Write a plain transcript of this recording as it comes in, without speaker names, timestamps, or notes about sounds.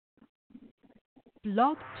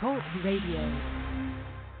Blog Talk Radio.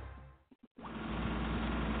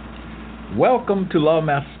 Welcome to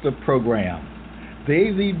Lawmaster Program. The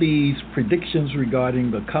AVB's predictions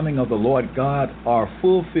regarding the coming of the Lord God are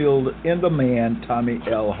fulfilled in the man Tommy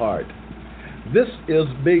L. Hart. This is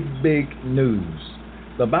big news.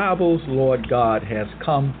 The Bible's Lord God has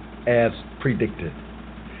come as predicted.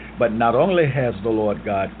 But not only has the Lord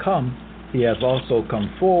God come, he has also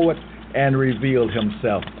come forward and revealed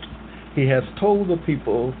himself. He has told the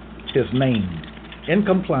people his name in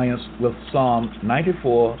compliance with Psalm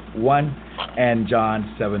 94:1 and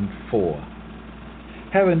John 7:4.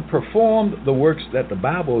 Having performed the works that the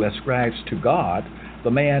Bible ascribes to God,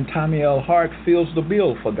 the man Tommy L. Hart fills the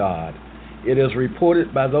bill for God. It is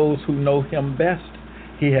reported by those who know him best,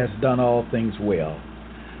 he has done all things well.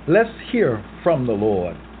 Let's hear from the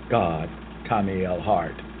Lord God, Tommy L.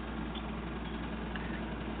 Hart.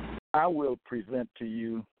 I will present to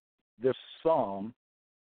you this psalm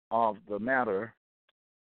of the matter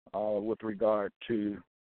with regard to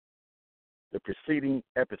the preceding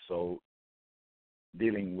episode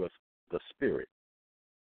dealing with the Spirit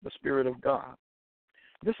of God.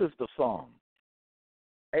 This is the psalm.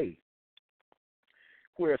 A,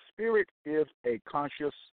 where spirit is a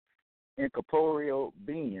conscious, incorporeal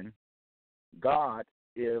being, God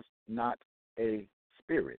is not a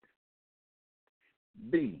spirit.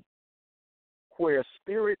 B, where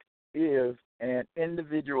spirit is an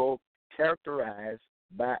individual characterized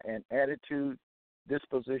by an attitude,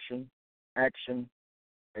 disposition, action,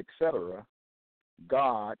 etc.,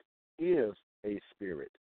 God is a spirit.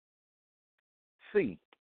 C,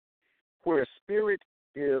 where spirit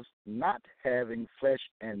is not having flesh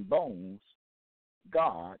and bones,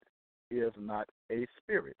 God is not a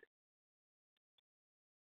spirit.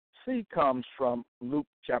 C comes from Luke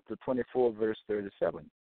chapter 24, verse 37,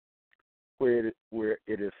 where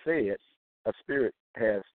it is said, a spirit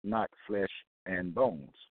has not flesh and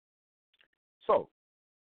bones. So,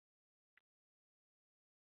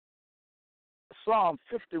 Psalm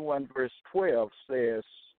 51, verse 12 says,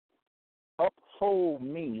 uphold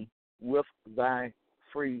me with thy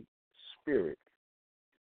free spirit.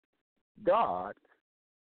 God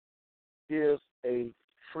is a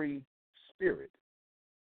free spirit.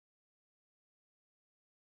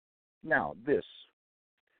 Now, this.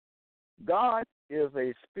 God is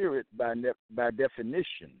a spirit by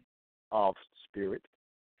definition of spirit,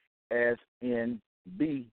 as in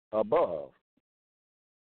be above.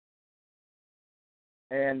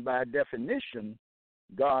 And by definition,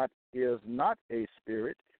 God is not a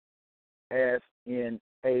spirit, as in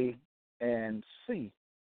A and C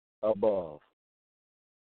above.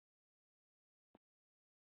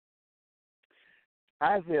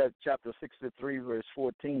 Isaiah chapter 63, verse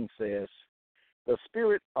 14 says, the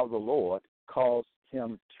Spirit of the Lord calls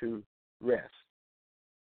him to rest.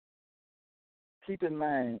 Keep in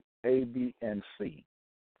mind A, B, and C,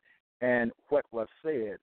 and what was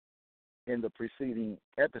said in the preceding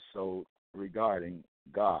episode regarding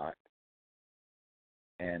God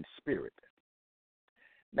and Spirit.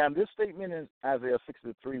 Now, this statement in Isaiah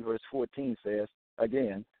 63, verse 14 says,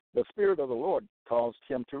 again, the Spirit of the Lord caused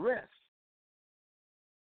him to rest.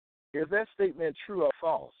 Is that statement true or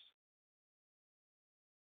false?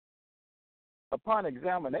 Upon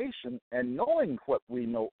examination and knowing what we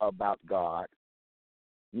know about God,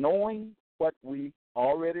 knowing what we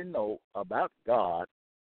already know about God,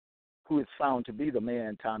 who is found to be the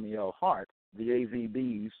man Tommy L. Hart, the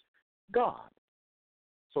AVB's God.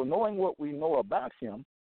 So knowing what we know about him,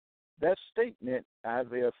 that statement,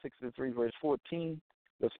 Isaiah 63, verse 14,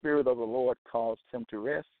 the Spirit of the Lord caused him to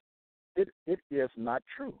rest, it is not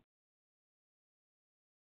true.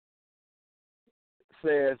 It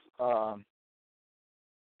says,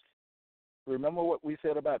 remember what we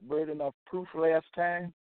said about burden of proof last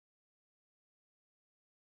time?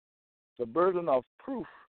 The burden of proof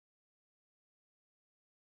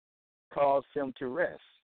caused him to rest.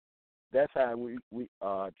 That's how we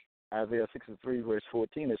Isaiah 63, verse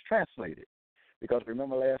 14 is translated. Because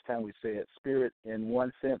remember last time we said spirit in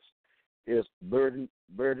one sense is burden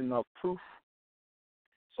of proof.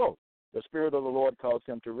 So the Spirit of the Lord caused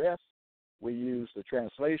him to rest. We use the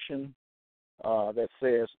translation that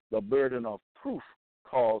says the burden of proof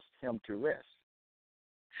caused him to rest.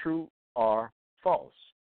 True or false?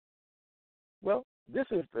 Well, this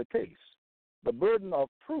is the case. The burden of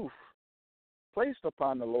proof placed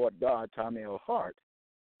upon the Lord God, Tommy L. Hart,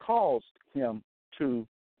 caused him to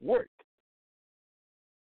work.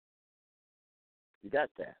 You got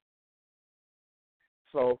that?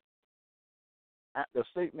 So, the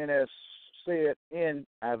statement as said in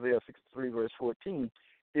Isaiah 63, verse 14,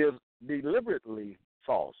 is deliberately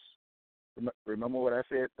false. Remember what I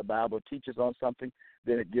said? The Bible teaches on something,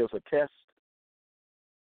 then it gives a test.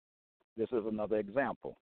 This is another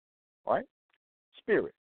example. All right?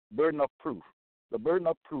 Spirit, burden of proof. The burden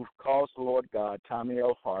of proof calls the Lord God, Tommy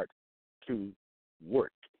L. Hart, to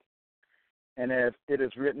work. And as it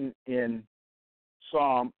is written in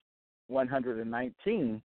Psalm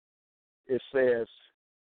 119, it says,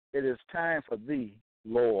 "It is time for thee,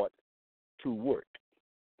 Lord, to work."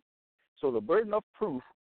 So the burden of proof,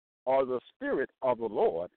 or the Spirit of the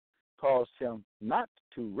Lord, calls him not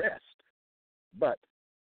to rest, but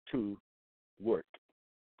to work.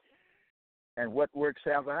 And what works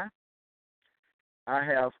have I? I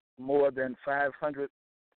have more than 500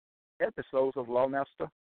 episodes of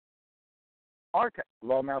Lawmaster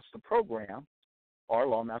program, or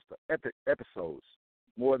Lawmaster episodes,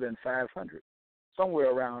 more than 500.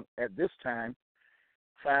 Somewhere around, at this time,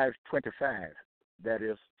 525. That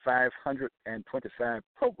is 525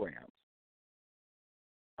 programs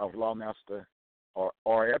of Lawmaster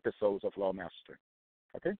or episodes of Lawmaster.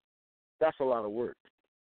 Okay? That's a lot of work.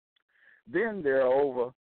 Then there are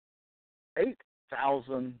over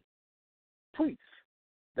 8,000 tweets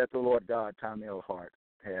that the Lord God, Tommy L. Hart,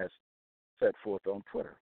 has set forth on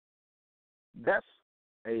Twitter. That's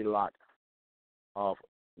a lot of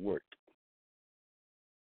work.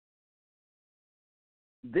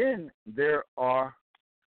 Then there are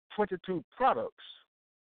 22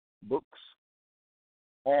 books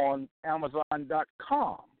on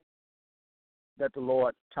Amazon.com that the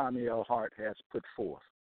Lord Tommy L. Hart has put forth.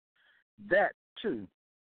 That, too,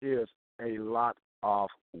 is a lot of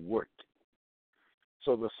work.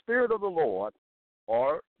 So the Spirit of the Lord,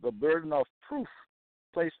 or the burden of proof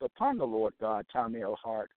placed upon the Lord God, Tommy L.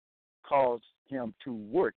 Hart, calls him to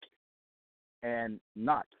work and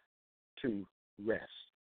not to rest.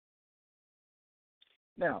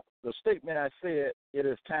 Now, the statement I said, "It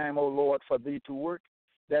is time, O Lord, for thee to work,"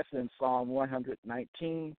 that's in Psalm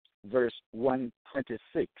 119, verse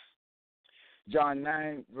 126. John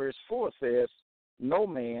 9, verse 4 says, "No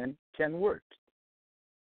man can work."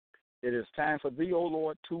 It is time for thee, O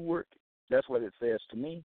Lord, to work. That's what it says to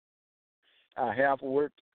me. I have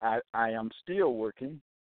worked. I am still working.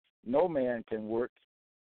 No man can work.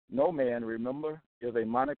 No man, remember, is a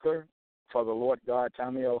moniker for the Lord God,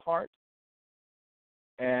 Tommy L. Hart.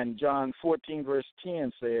 And John 14, verse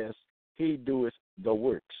 10 says, "He doeth the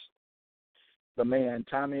works." The man,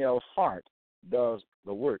 Tommy L. Hart, does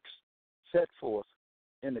the works set forth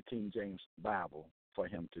in the King James Bible for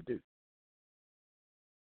him to do.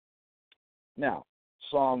 Now,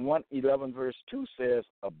 Psalm 111, verse 2 says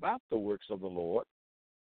about the works of the Lord,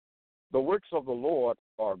 "The works of the Lord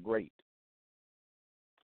are great.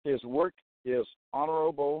 His work is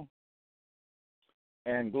honorable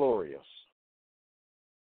and glorious.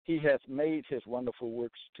 He has made his wonderful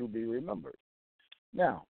works to be remembered."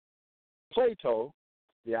 Now, Plato,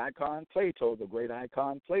 the icon Plato, the great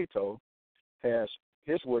icon Plato, has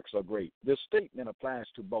his works are great. This statement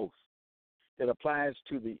applies to both. It applies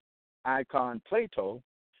to the icon Plato,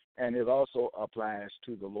 and it also applies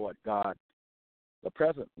to the Lord God, the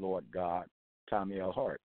present Lord God, Tommy L.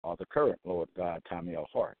 Hart, or the current Lord God, Tommy L.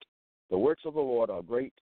 Hart. The works of the Lord are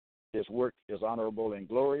great. His work is honorable and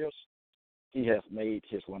glorious. He has made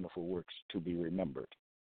his wonderful works to be remembered.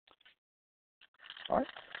 All right?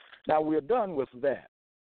 Now we're done with that.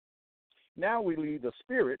 Now we leave the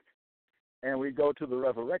Spirit and we go to the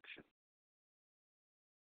resurrection.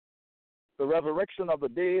 The resurrection of the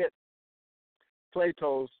dead,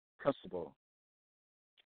 Plato's principle.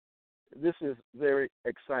 This is very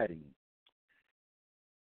exciting.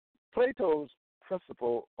 Plato's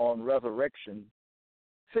principle on resurrection,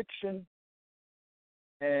 fiction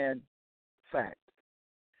and fact.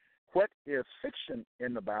 What is fiction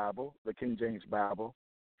in the Bible, the King James Bible,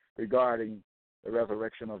 regarding the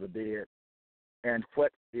resurrection of the dead, and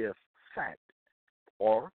what is fact,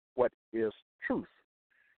 or what is truth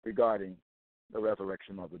regarding the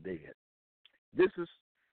resurrection of the dead? This is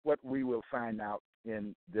what we will find out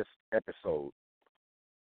in this episode.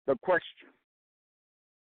 The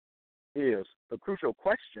crucial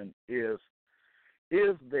question is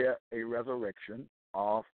there a resurrection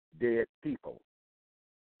of dead people?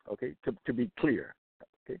 Okay, to be clear.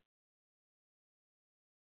 Okay.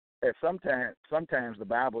 And sometimes the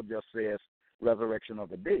Bible just says resurrection of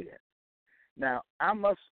the dead. Now,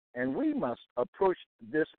 we must approach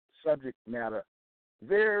this subject matter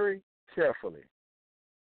very carefully,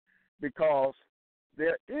 because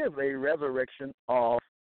there is a resurrection of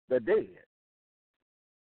the dead.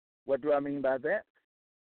 What do I mean by that?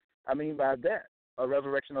 I mean by that, a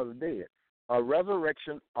resurrection of the dead, a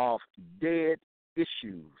resurrection of dead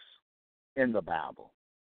issues in the Bible.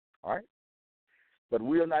 All right? But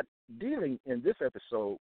we are not dealing in this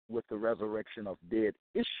episode with the resurrection of dead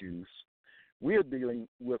issues. We are dealing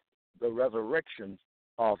with the resurrection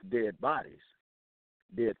of dead bodies,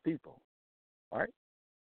 dead people. All right?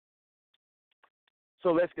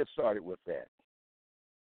 So let's get started with that.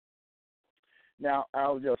 Now,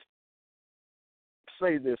 I'll just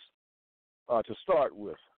say this to start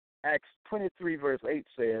with. Acts 23, verse 8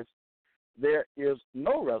 says, there is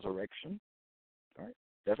no resurrection. All right?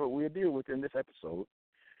 That's what we'll deal with in this episode.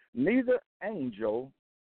 Neither angel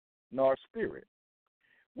nor spirit.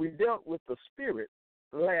 We dealt with the spirit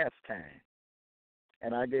last time,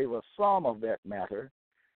 and I gave a sum of that matter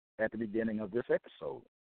at the beginning of this episode.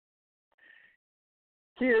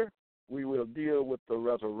 Here, we will deal with the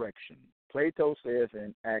resurrection. Plato says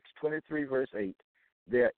in Acts 23, verse 8,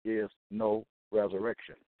 there is no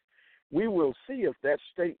resurrection. We will see if that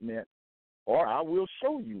statement, or I will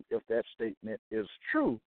show you if that statement is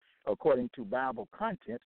true according to Bible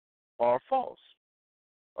content or false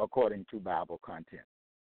according to Bible content.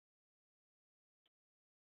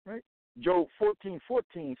 Right? Job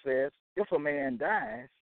 14:14 says, if a man dies,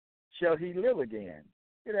 shall he live again?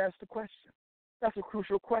 It asks the question. That's a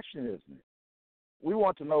crucial question, isn't it? We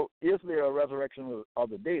want to know, is there a resurrection of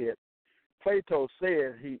the dead? Plato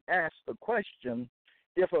says he asked the question,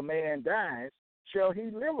 if a man dies, shall he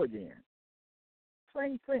live again?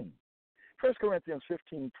 Same thing. 1 Corinthians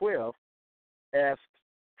 15:12 asks,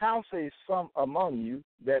 how say some among you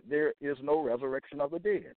that there is no resurrection of the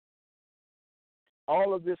dead?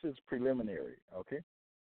 All of this is preliminary, okay?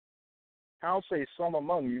 How say some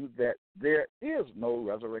among you that there is no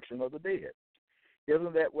resurrection of the dead?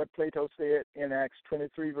 Isn't that what Plato said in Acts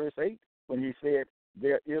 23, verse 8, when he said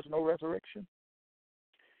there is no resurrection?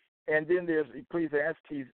 And then there's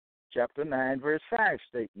Ecclesiastes chapter 9, verse 5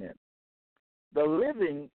 statement. The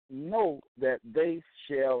living know that they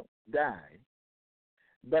shall die,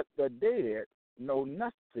 but the dead know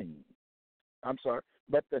nothing.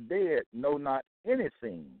 But the dead know not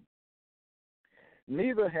anything,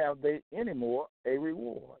 neither have they any more a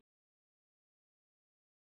reward.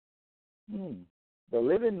 The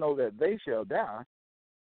living know that they shall die,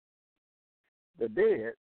 the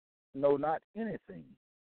dead know not anything.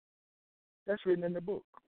 That's written in the book.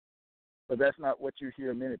 But that's not what you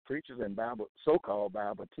hear many preachers and so-called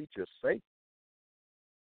Bible teachers say.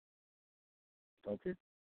 Okay?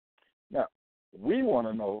 Now, we want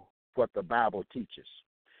to know what the Bible teaches.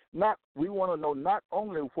 We want to know not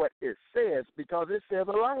only what it says, because it says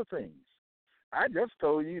a lot of things. I just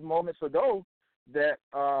told you moments ago that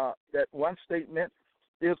that one statement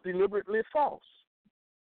is deliberately false,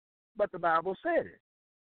 but the Bible said it,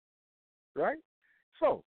 right?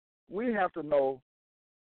 So we have to know,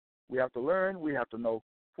 we have to learn, we have to know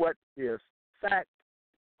what is fact,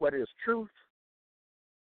 what is truth,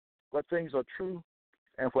 what things are true,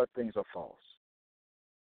 and what things are false.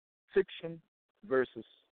 Fiction versus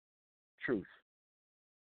truth.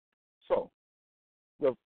 So,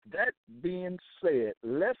 with that being said,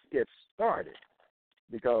 let's get started,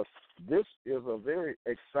 because this is a very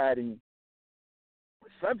exciting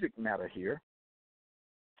subject matter here.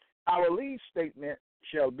 Our lead statement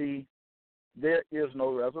shall be, there is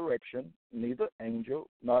no resurrection, neither angel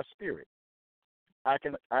nor spirit. I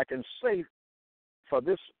can say for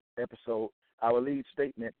this episode, our lead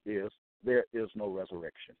statement is, there is no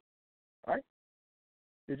resurrection. All right?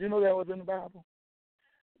 Did you know that was in the Bible?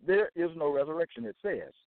 There is no resurrection, it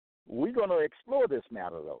says. We're going to explore this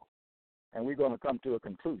matter, though, and we're going to come to a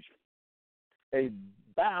conclusion, a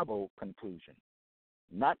Bible conclusion,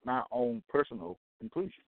 not my own personal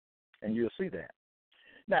conclusion, and you'll see that.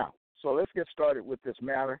 Now, so let's get started with this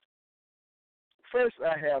matter. First,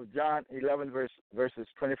 I have John 11, verses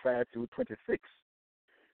 25 through 26.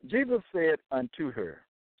 Jesus said unto her,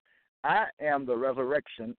 I am the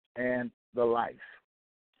resurrection and the life.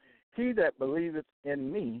 He that believeth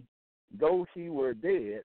in me, though he were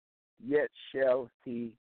dead, yet shall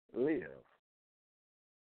he live.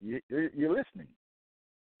 You're listening.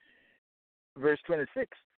 Verse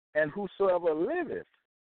 26, and whosoever liveth,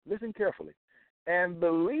 listen carefully, and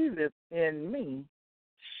believeth in me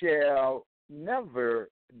shall never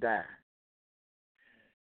die.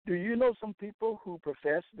 Do you know some people who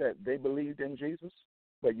profess that they believed in Jesus,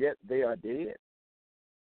 but yet they are dead?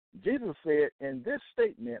 Jesus said in this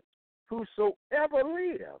statement, whosoever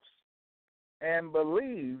lives and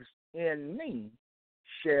believes in me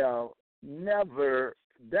shall never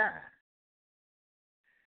die.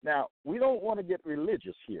 Now, we don't want to get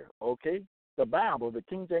religious here, okay? The Bible, the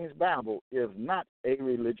King James Bible, is not a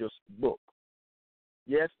religious book.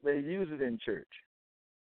 Yes, they use it in church.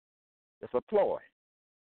 It's a ploy.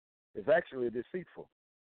 It's actually deceitful.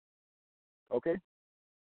 Okay?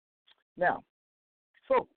 Now,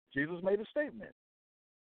 so Jesus made a statement.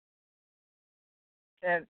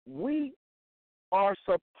 And we are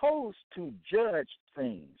supposed to judge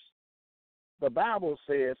things. The Bible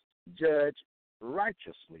says judge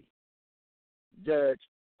righteously. Judge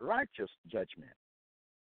righteous judgment.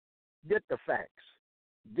 Get the facts.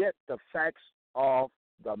 Get the facts of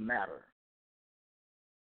the matter.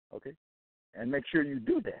 Okay? And make sure you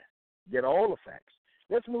do that. Get all the facts.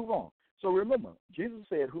 Let's move on. So remember, Jesus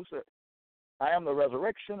said, I am the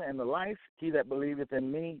resurrection and the life. He that believeth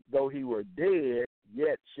in me, though he were dead,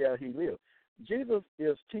 yet shall he live. Jesus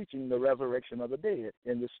is teaching the resurrection of the dead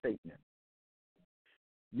in this statement.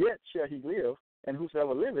 Yet shall he live, and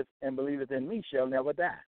whosoever liveth and believeth in me shall never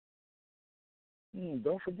die.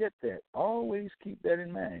 Don't forget that. Always keep that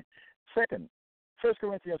in mind. Second, 1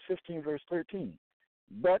 Corinthians 15, verse 13.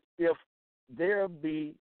 But if there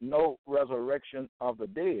be no resurrection of the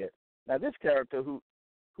dead. Now, this character who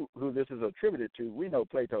this is attributed to, we know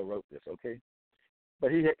Plato wrote this, okay?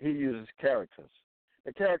 But he uses characters.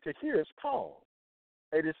 The character here is Paul,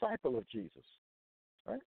 a disciple of Jesus,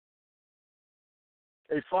 right?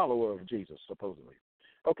 A follower of Jesus, supposedly.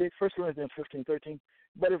 Okay, 1 Corinthians 15:13.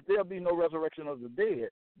 But if there be no resurrection of the dead,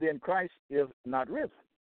 then Christ is not risen.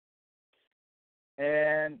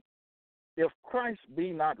 And if Christ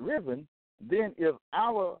be not risen, then is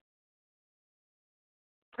our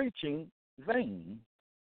preaching vain,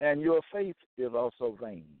 and your faith is also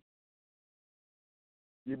vain.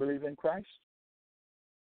 You believe in Christ?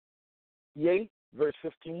 Yea, verse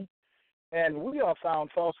 15. And we are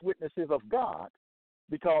found false witnesses of God,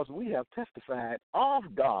 because we have testified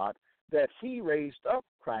of God that he raised up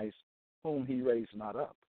Christ, whom he raised not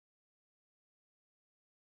up.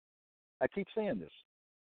 I keep saying this.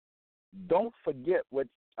 Don't forget what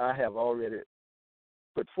I have already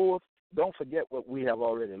put forth. Don't forget what we have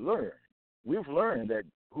already learned. We've learned that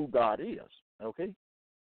who God is, okay?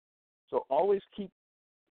 So always keep,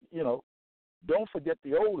 don't forget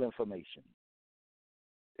the old information.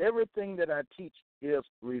 Everything that I teach is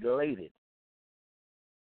related.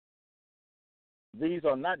 These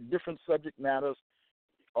are not different subject matters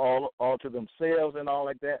all to themselves and all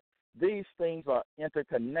like that. These things are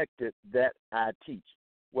interconnected that I teach,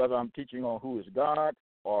 whether I'm teaching on who is God,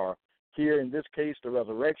 or here in this case the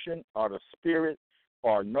resurrection, or the spirit,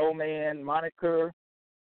 or no man moniker,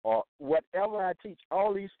 or whatever I teach.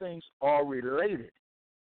 All these things are related.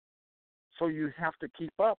 So you have to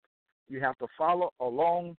keep up. You have to follow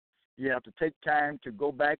along. You have to take time to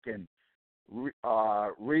go back and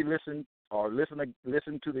re-listen or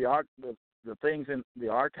listen to the things in the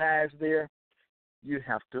archives there. You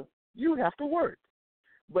have to work.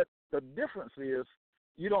 But the difference is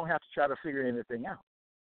you don't have to try to figure anything out,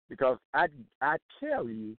 because I tell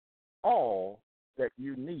you all that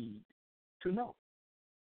you need to know.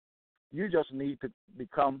 You just need to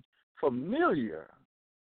become familiar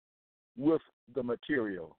with the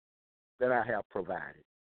material that I have provided.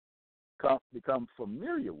 Become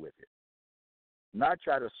familiar with it. Not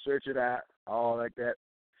try to search it out, all like that.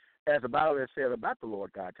 As the Bible has said about the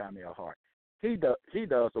Lord God, Tommy L. Hart, He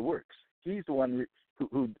does the works. He's the one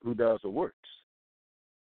who does the works.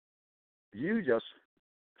 You just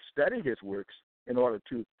study His works in order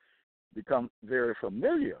to become very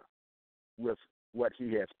familiar with what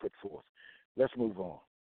He has put forth. Let's move on.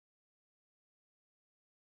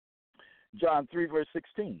 John 3, verse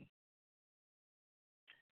 16.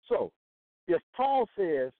 So, if Paul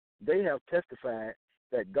says they have testified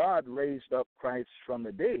that God raised up Christ from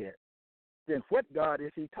the dead, then what God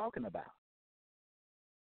is he talking about?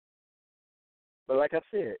 But like I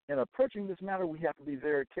said, in approaching this matter, we have to be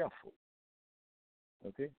very careful.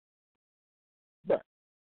 Okay? But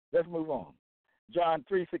let's move on. John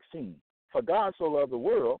 3:16. For God so loved the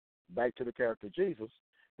world, back to the character Jesus,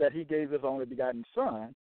 that he gave his only begotten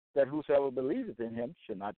Son, that whosoever believeth in him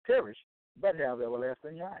should not perish, but have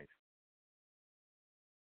everlasting life.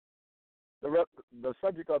 The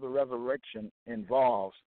subject of the resurrection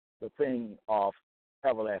involves the thing of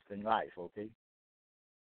everlasting life, okay?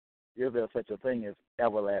 Is there such a thing as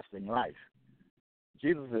everlasting life?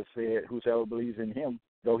 Jesus has said, whosoever believes in him,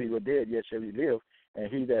 though he were dead, yet shall he live,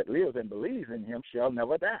 and he that lives and believes in him shall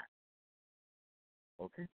never die.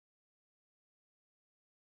 Okay?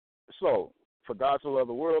 So, for God so loved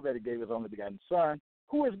the world that he gave his only begotten Son,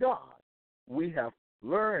 who is God? We have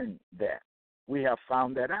learned that. We have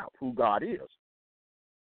found that out, who God is.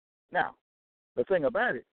 Now, the thing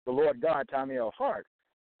about it, the Lord God, Tommy L. Hart,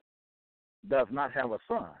 does not have a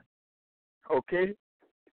son. Okay?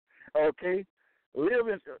 Okay?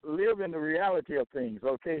 Live in the reality of things,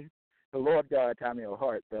 okay? The Lord God, Tommy L.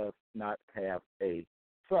 Hart, does not have a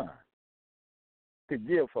son to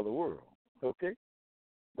give for the world. Okay?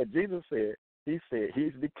 But Jesus said,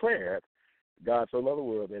 he's declared, God so loved the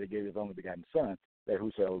world that he gave his only begotten Son, that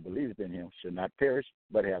whosoever believeth in him should not perish,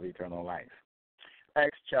 but have eternal life.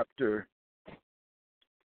 Acts chapter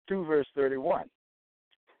 2, verse 31.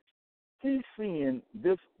 He, seeing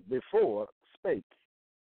this before, spake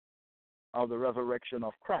of the resurrection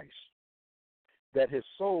of Christ, that his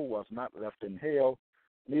soul was not left in hell,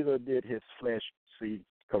 neither did his flesh see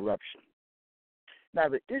corruption. Now,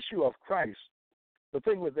 the issue of Christ, the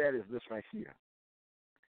thing with that is this right here.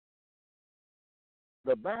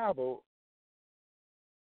 The Bible,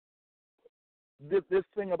 this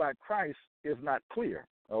thing about Christ is not clear,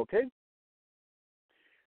 okay?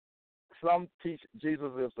 Some teach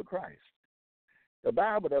Jesus is the Christ. The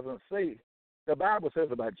Bible doesn't say, the Bible says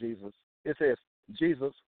about Jesus, it says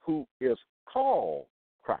Jesus who is called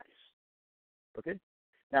Christ, okay?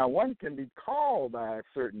 Now, one can be called by a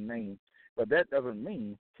certain name, but that doesn't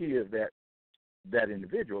mean he is that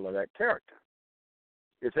individual or that character.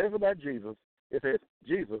 It says about Jesus, it says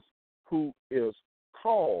Jesus who is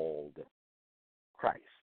called Christ.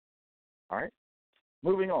 All right?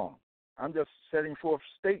 Moving on. I'm just setting forth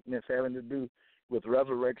statements having to do with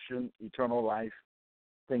resurrection, eternal life,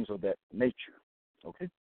 things of that nature. Okay?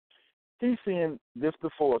 He, seeing this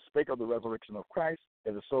before, spake of the resurrection of Christ,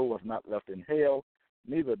 that his soul was not left in hell,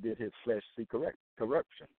 neither did his flesh see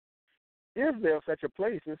corruption. Is there such a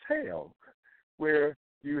place as hell, where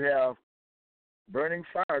you have burning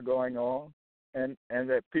fire going on, and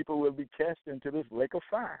that people will be cast into this lake of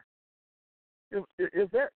fire? Is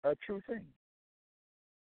that a true thing?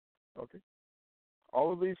 Okay.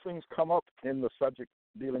 All of these things come up in the subject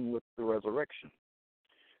dealing with the resurrection.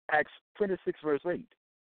 Acts 26, verse 8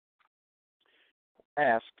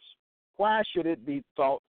 asks, why should it be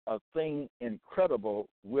thought a thing incredible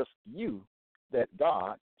with you that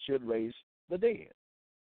God should raise the dead?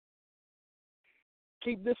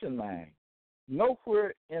 Keep this in mind.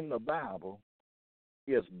 Nowhere in the Bible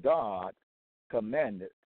is God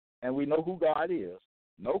commanded, and we know who God is.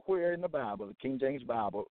 Nowhere in the Bible, the King James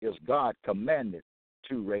Bible, is God commanded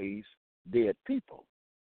to raise dead people.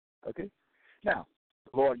 Okay? Now,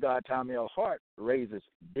 Lord God, Tommy L. Hart raises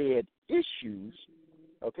dead issues.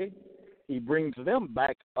 Okay? He brings them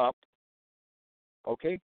back up.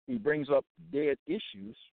 Okay? He brings up dead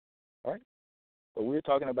issues. All right? But we're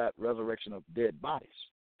talking about resurrection of dead bodies.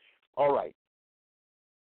 All right.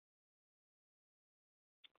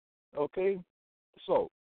 Okay?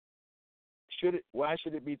 So, why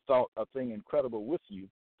should it be thought a thing incredible with you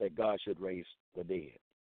that God should raise the dead?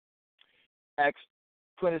 Acts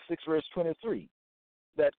 26, verse 23,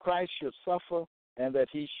 that Christ should suffer and that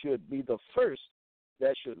he should be the first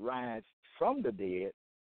that should rise from the dead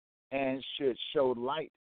and should show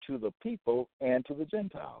light to the people and to the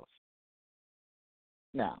Gentiles.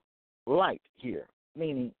 Now, light here,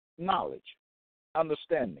 meaning knowledge,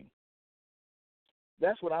 understanding.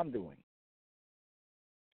 That's what I'm doing.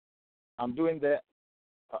 I'm doing that.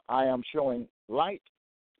 I am showing light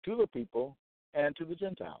to the people and to the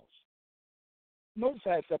Gentiles. Notice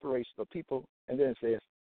how it separates the people, and then it says,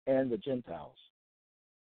 and the Gentiles,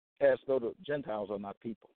 as though the Gentiles are not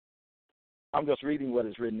people. I'm just reading what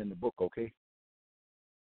is written in the book, okay?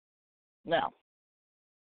 Now,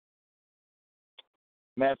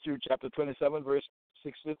 Matthew chapter 27, verse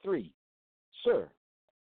 63. Sir,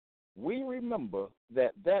 we remember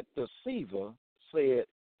that deceiver said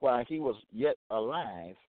while he was yet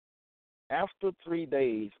alive, after 3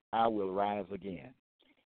 days I will rise again.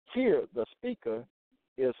 Here, the speaker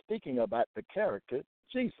is speaking about the character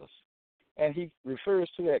Jesus, and he refers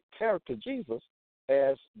to that character Jesus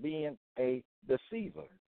as being a deceiver.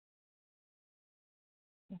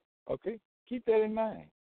 Okay? Keep that in mind.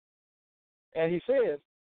 And he says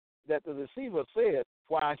that the deceiver said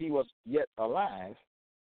while he was yet alive,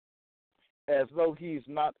 as though he's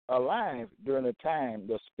not alive during the time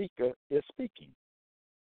the speaker is speaking.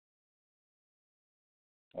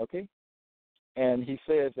 Okay? And he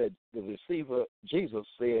says that the deceiver, Jesus,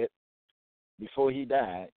 said before he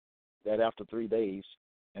died that after 3 days,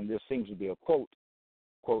 and this seems to be a quote,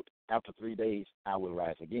 after 3 days I will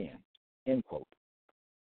rise again, end quote.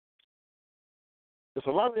 There's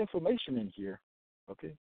a lot of information in here,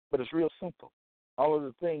 okay, but it's real simple. All of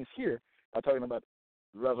the things here are talking about,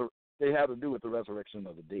 they have to do with the resurrection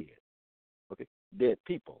of the dead, okay, dead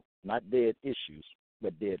people, not dead issues,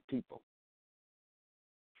 but dead people.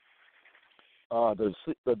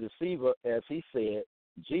 The deceiver, as he said,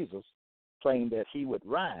 Jesus, claimed that he would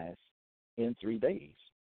rise in 3 days.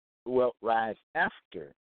 Well, rise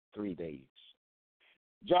after 3 days.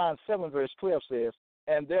 John 7, verse 12 says,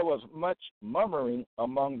 and there was much murmuring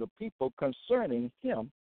among the people concerning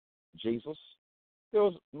him, Jesus, there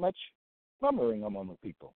was much murmuring among the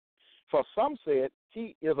people. For some said,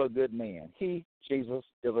 he is a good man. He, Jesus,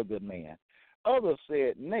 is a good man. Others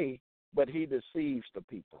said, nay, but he deceives the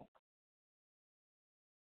people.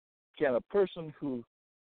 Can a person who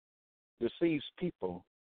deceives people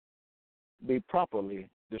be properly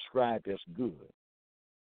described as good?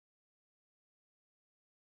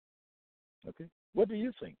 Okay, what do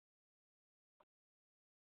you think?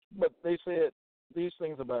 But they said these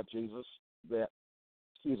things about Jesus, that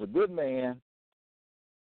he's a good man.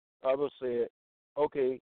 Others said,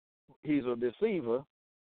 okay, he's a deceiver.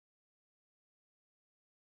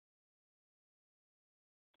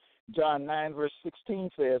 John 9, verse 16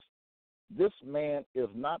 says, this man is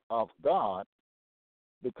not of God,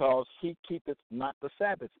 because he keepeth not the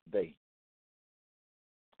Sabbath day.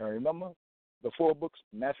 And remember, the four books,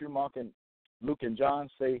 Matthew, Mark, and Luke and John,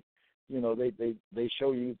 say, they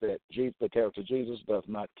show you that Jesus, the character Jesus, does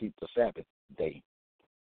not keep the Sabbath day.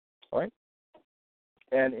 All right?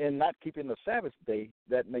 And in not keeping the Sabbath day,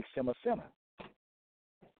 that makes him a sinner.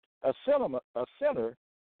 A sinner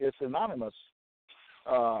is synonymous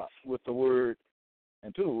with the word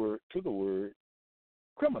and to the word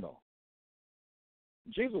criminal.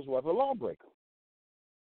 Jesus was a lawbreaker.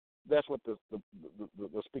 That's what the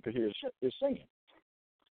speaker here is saying.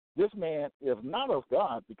 This man is not of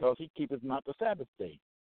God, because he keepeth not the Sabbath day.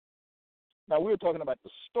 Now, we're talking about the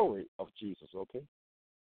story of Jesus, okay?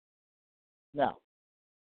 Now,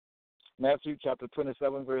 Matthew chapter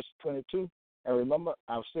 27, verse 22. And remember,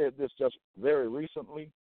 I've said this just very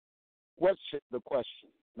recently. What should the question?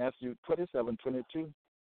 Matthew 27, 22.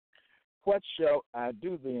 What shall I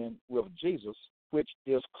do then with Jesus, which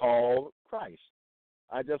is called Christ?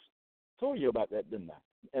 I just told you about that, didn't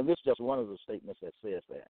I? And this is just one of the statements that says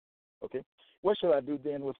that. Okay? What shall I do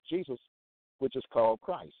then with Jesus, which is called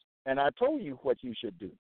Christ? And I told you what you should do.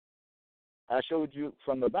 I showed you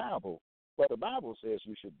from the Bible what the Bible says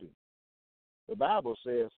you should do. The Bible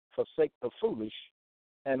says, forsake the foolish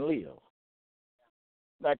and live.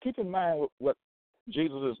 Now, keep in mind what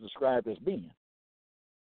Jesus is described as being: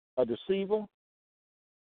 a deceiver,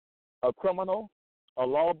 a criminal, a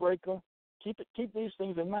lawbreaker. Keep these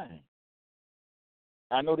things in mind.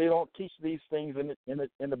 I know they don't teach these things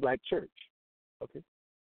in the black church, okay?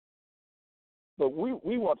 But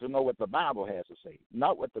we want to know what the Bible has to say,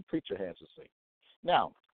 not what the preacher has to say.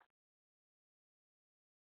 Now,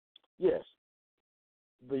 yes,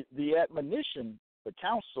 the admonition, the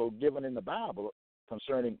counsel given in the Bible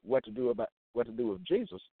concerning what to do with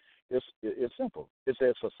Jesus is simple. It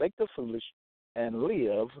says, forsake the foolish and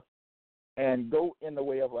live and go in the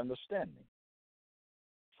way of understanding.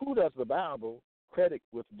 Who does the Bible credit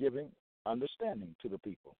with giving understanding to the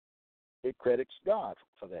people? It credits God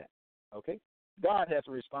for that, okay? God has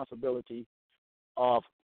a responsibility of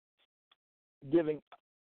giving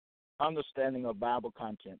understanding of Bible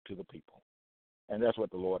content to the people. And that's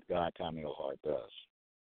what the Lord God, Tommy O'Hart, does.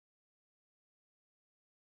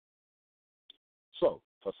 So,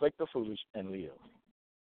 forsake the foolish and live.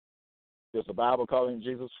 Is the Bible calling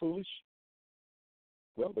Jesus foolish?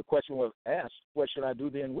 Well, the question was asked, what should I do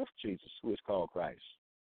then with Jesus, who is called Christ?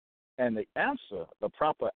 And the answer, the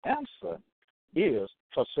proper answer, is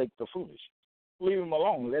forsake the foolish. Leave him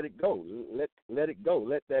alone. Let it go. Let it go.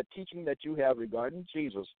 Let that teaching that you have regarding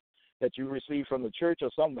Jesus that you received from the church or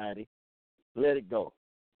somebody, let it go.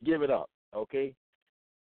 Give it up, okay?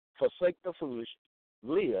 Forsake the foolish,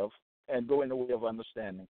 live, and go in the way of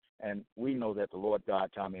understanding. And we know that the Lord God,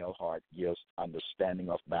 Tommy L. Hart, gives understanding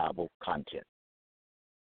of Bible content.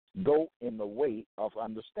 Go in the way of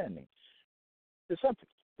understanding. It's something.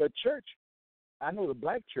 The church, I know the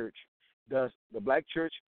black church does, the black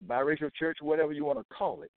church, biracial church, whatever you want to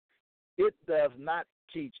call it, it does not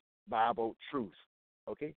teach Bible truth,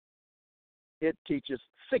 okay? It teaches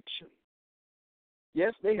fiction.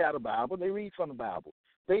 Yes, they have a Bible. They read from the Bible.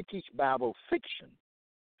 They teach Bible fiction.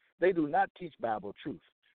 They do not teach Bible truth.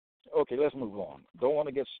 Okay, let's move on. Don't want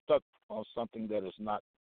to get stuck on something that is not,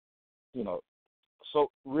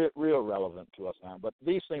 so real relevant to us now. But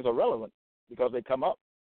these things are relevant because they come up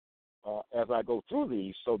as I go through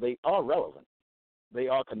these, so they are relevant. They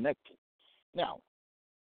are connected. Now,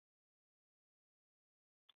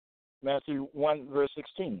 Matthew 1, verse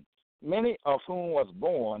 16. Many of whom was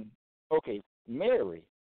born, Mary,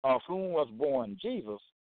 of whom was born Jesus,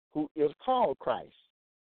 who is called Christ.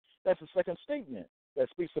 That's the second statement that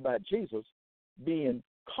speaks about Jesus being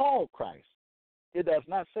called Christ. It does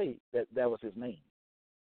not say that was his name.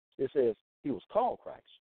 It says he was called Christ.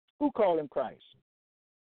 Who called him Christ?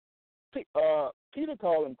 Peter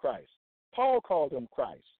called him Christ. Paul called him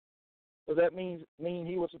Christ. Does that mean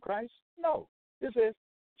he was a Christ? No. It says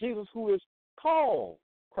Jesus who is called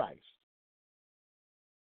Christ.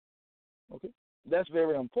 Okay? That's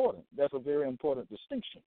very important. That's a very important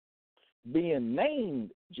distinction. Being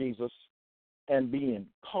named Jesus and being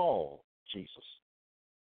called Jesus.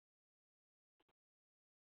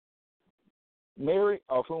 Mary,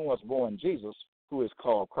 of whom was born Jesus, who is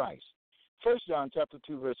called Christ. 1 John chapter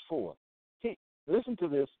 2, verse 4. Listen to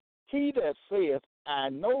this. He that saith, I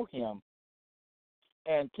know him,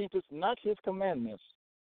 and keepeth not his commandments,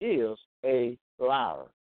 is a liar.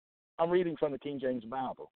 I'm reading from the King James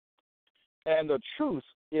Bible. And the truth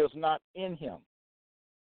is not in him.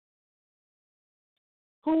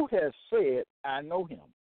 Who has said, I know him?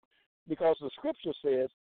 Because the scripture says,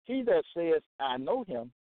 he that says, I know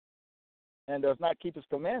him, and does not keep his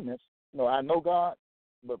commandments. No, I know God,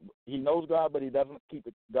 but he knows God, but he doesn't keep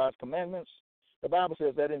God's commandments. The Bible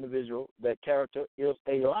says that individual, that character, is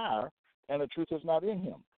a liar, and the truth is not in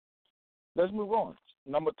him. Let's move on.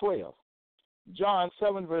 Number 12. John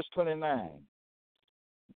 7, verse 29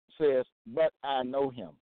 says, but I know him.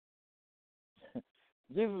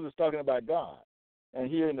 Jesus is talking about God. And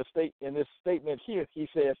here in this statement here, he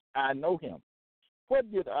says, I know him.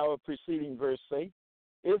 What did our preceding verse say?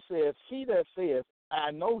 It says, he that saith,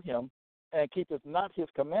 I know him, and keepeth not his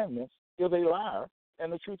commandments, is a liar,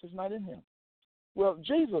 and the truth is not in him. Well,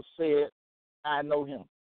 Jesus said, I know him.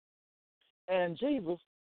 And Jesus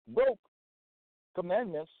broke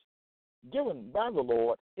commandments given by the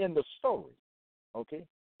Lord in the story. Okay?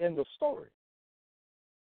 In the story.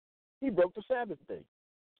 He broke the Sabbath day.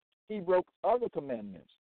 He broke other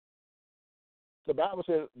commandments. The Bible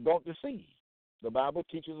says, don't deceive. The Bible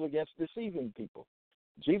teaches against deceiving people.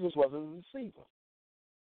 Jesus was a deceiver.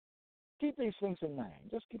 Keep these things in mind.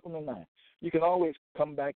 Just keep them in mind. You can always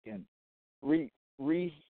come back and read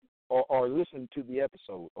or listen to the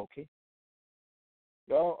episode, okay?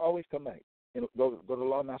 You always come back. Go to the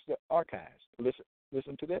Law Master Archives.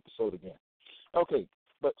 Listen to the episode again. Okay,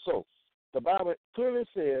 but so the Bible clearly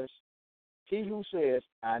says, he who says,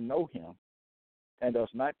 I know him, and does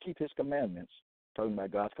not keep his commandments, talking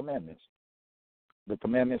about God's commandments, the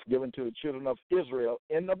commandments given to the children of Israel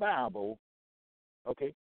in the Bible,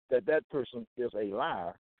 okay, that person is a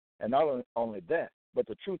liar. And not only that, but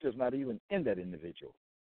the truth is not even in that individual.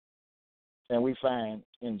 And we find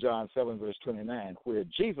in John 7, verse 29, where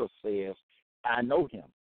Jesus says, I know him.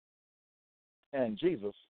 And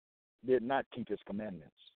Jesus did not keep his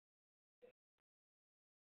commandments.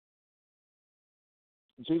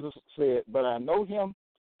 Jesus said, but I know him,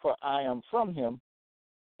 for I am from him,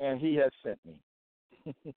 and he has sent me.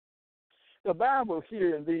 The Bible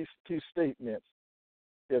here in these two statements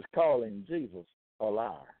is calling Jesus a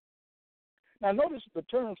liar. Now notice the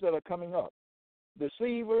terms that are coming up.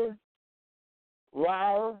 Deceiver,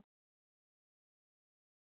 liar.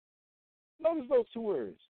 Notice those two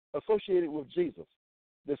words associated with Jesus.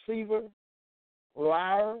 Deceiver,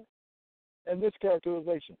 liar, and this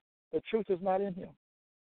characterization. The truth is not in him.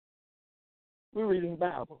 We're reading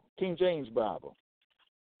Bible, King James Bible.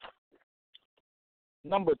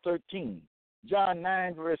 Number 13, John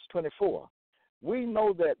 9, verse 24. We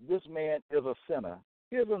know that this man is a sinner.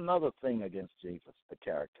 Here's another thing against Jesus, the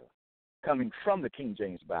character, coming from the King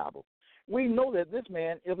James Bible. We know that this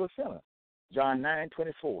man is a sinner. John 9,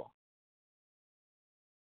 24.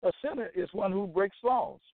 A sinner is one who breaks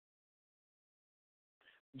laws.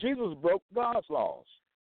 Jesus broke God's laws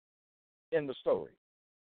in the story,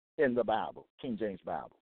 in the Bible, King James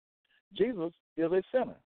Bible. Jesus is a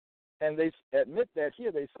sinner. And they admit that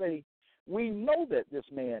here. They say, we know that this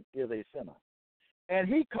man is a sinner. And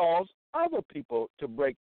he caused other people to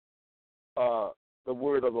break the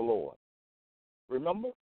word of the Lord. Remember?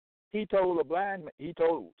 He told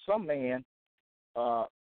some man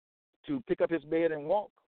to pick up his bed and walk.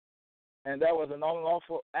 And that was an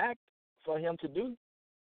unlawful act for him to do,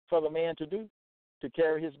 for the man to do, to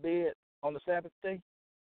carry his bed on the Sabbath day.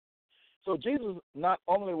 So Jesus not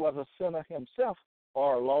only was a sinner himself,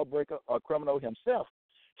 or a lawbreaker or criminal himself,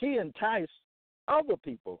 he enticed other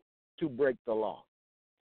people to break the law.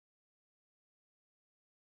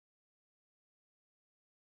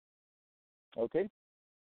 Okay?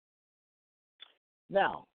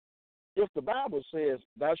 Now, if the Bible says,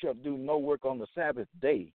 thou shalt do no work on the Sabbath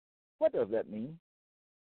day, what does that mean?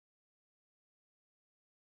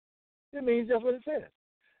 It means just what it says.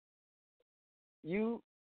 You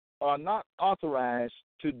are not authorized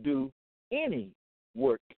to do any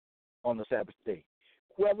work on the Sabbath day,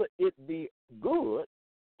 whether it be good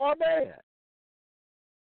or bad.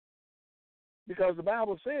 Because the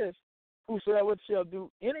Bible says, whosoever shall do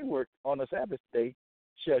any work on the Sabbath day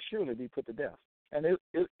shall surely be put to death. And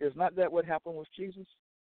is not that what happened with Jesus?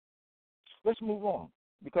 Let's move on.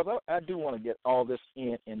 because I do want to get all this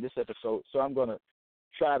in this episode, so I'm going to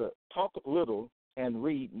try to talk little and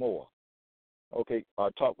read more. Okay,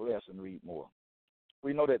 or talk less and read more.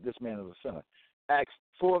 We know that this man is a sinner. Acts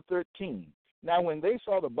 4:13. Now, when they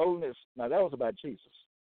saw the boldness, now that was about Jesus.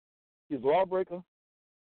 He's a lawbreaker.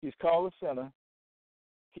 He's called a sinner.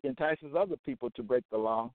 He entices other people to break the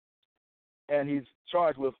law, and he's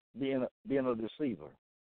charged with being a deceiver.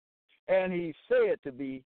 And he's said to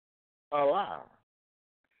be a liar.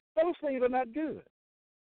 Those things are not good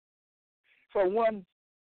for one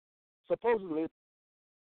supposedly,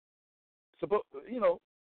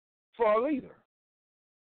 for a leader.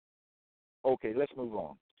 Okay, let's move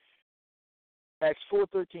on. Acts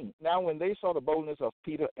 4:13. Now, when they saw the boldness of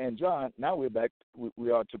Peter and John, now we're back. We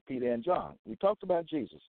are to Peter and John. We talked about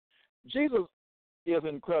Jesus. Jesus is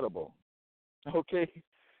incredible. Okay,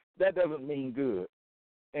 that doesn't mean good.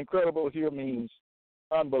 Incredible here means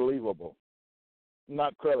unbelievable,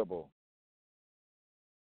 not credible,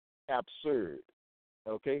 absurd.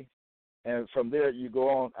 Okay, and from there you go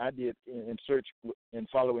on. I did in search in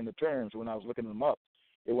following the terms when I was looking them up.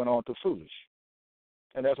 It went on to foolish.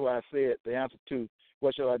 And that's why I said the answer to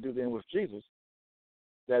what shall I do then with Jesus,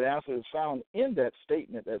 that answer is found in that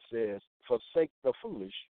statement that says, forsake the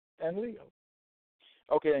foolish and live.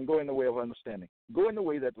 Okay, and go in the way of understanding. Go in the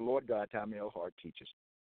way that the Lord God, Tommy L. Hart, teaches.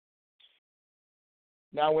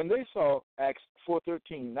 Now when they saw, Acts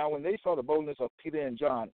 4:13, now when they saw the boldness of Peter and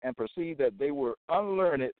John and perceived that they were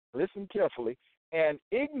unlearned, listen carefully, and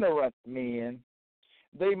ignorant men,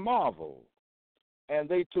 they marveled, and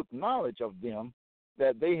they took knowledge of them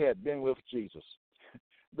that they had been with Jesus.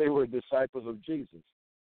 They were disciples of Jesus.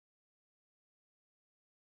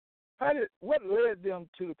 What led them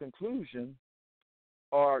to the conclusion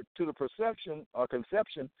or to the perception or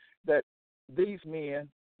conception that these men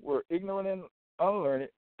were ignorant and unlearned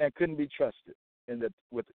and couldn't be trusted in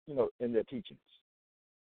their teachings?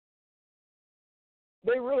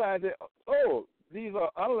 They realized that, these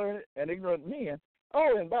are unlearned and ignorant men.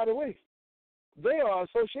 Oh, and by the way, they are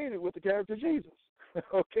associated with the character Jesus.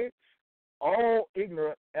 Okay? All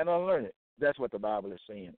ignorant and unlearned. That's what the Bible is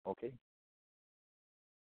saying, okay?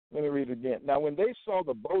 Let me read it again. Now, when they saw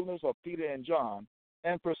the boldness of Peter and John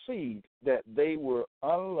and perceived that they were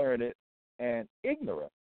unlearned and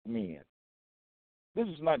ignorant men, this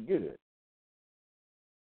is not good.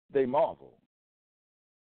 They marveled.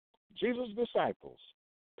 Jesus' disciples,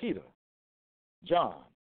 Peter, John,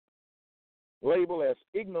 labeled as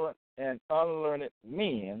ignorant and unlearned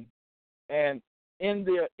men, and in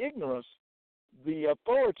their ignorance, the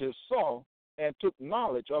authorities saw and took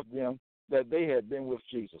knowledge of them that they had been with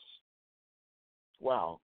Jesus.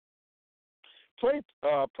 Wow.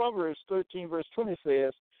 Proverbs 13, verse 20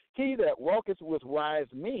 says, he that walketh with wise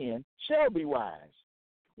men shall be wise.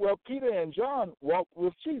 Well, Peter and John walked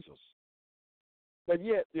with Jesus, but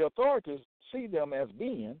yet the authorities see them as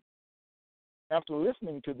being, after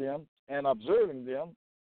listening to them and observing them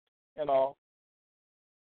and all,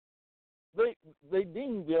 they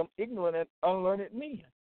deemed them ignorant and unlearned men,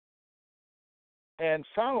 and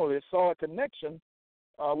finally saw a connection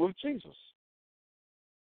with Jesus.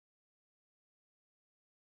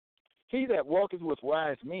 He that walketh with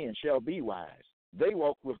wise men shall be wise. They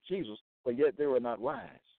walked with Jesus, but yet they were not wise.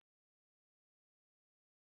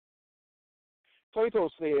 Plato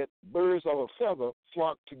said, birds of a feather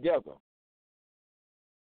flock together.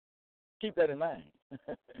 Keep that in mind.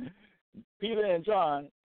 Peter and John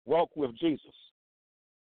walked with Jesus.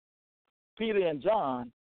 Peter and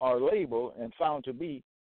John are labeled and found to be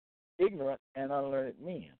ignorant and unlearned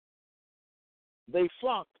men. They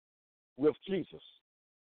flocked with Jesus.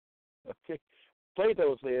 Okay.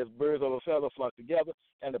 Plato says, birds of a feather flock together,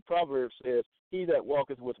 and the proverb says, he that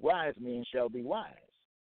walketh with wise men shall be wise.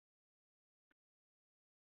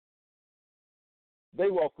 They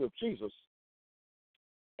walked with Jesus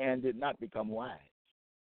and did not become wise,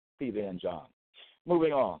 Peter and John.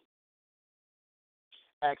 Moving on.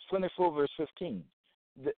 Acts 24, verse 15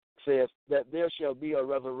 says that there shall be a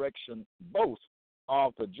resurrection both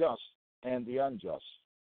of the just and the unjust.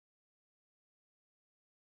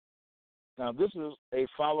 Now, this is a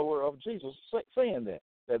follower of Jesus saying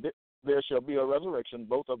that there shall be a resurrection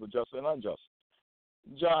both of the just and unjust.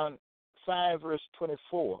 John 5, verse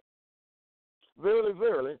 24. Verily,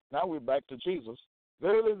 verily, now we're back to Jesus.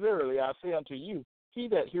 Verily, verily, I say unto you, he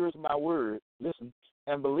that heareth my word, listen,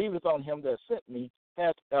 and believeth on him that sent me,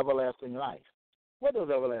 hath everlasting life. What does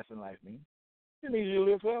everlasting life mean? It means you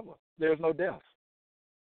live forever. There is no death.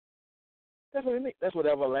 That's what it means. That's what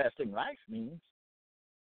everlasting life means.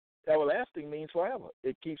 Everlasting means forever.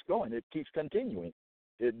 It keeps going. It keeps continuing.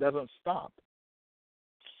 It doesn't stop.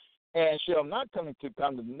 and shall not come into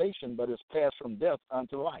condemnation, but is passed from death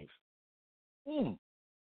unto life.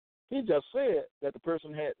 He just said that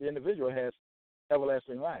the individual has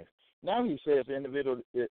everlasting life. Now he says the individual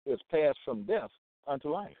is passed from death unto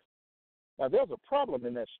life. Now there's a problem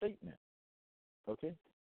in that statement. Okay?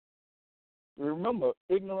 Remember,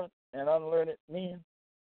 ignorant and unlearned men.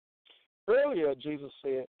 Earlier, Jesus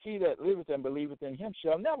said, he that liveth and believeth in him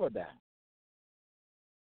shall never die.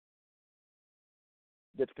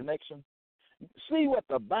 Get the connection? See what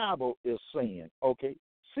the Bible is saying, okay?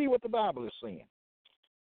 See what the Bible is saying.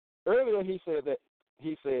 Earlier he said,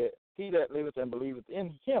 he that liveth and believeth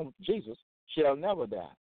in him, Jesus, shall never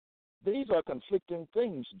die. These are conflicting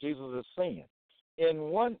things Jesus is saying.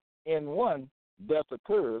 In one, death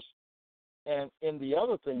occurs, and in the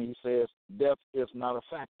other thing he says, death is not a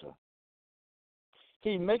factor.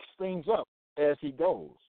 He makes things up as he goes.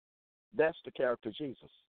 That's the character of Jesus.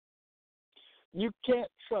 You can't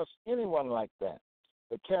trust anyone like that.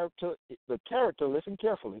 The character, listen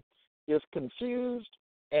carefully, is confused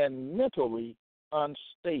and mentally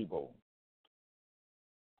unstable.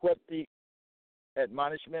 What the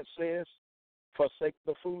admonishment says, forsake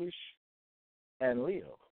the foolish and live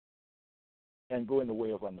and go in the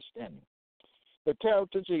way of understanding. The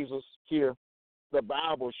character of Jesus here, the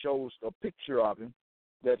Bible shows a picture of him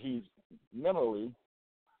that he's mentally,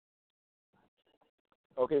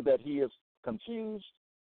 that he is confused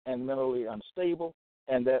and mentally unstable,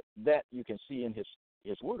 and that you can see in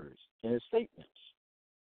his words, in his statements.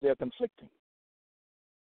 They're conflicting.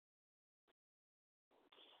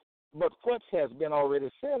 But what has been already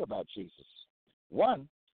said about Jesus? One,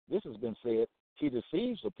 this has been said, he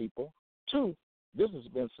deceives the people. Two, this has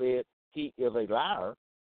been said, he is a liar.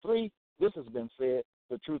 Three, this has been said,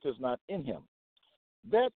 the truth is not in him.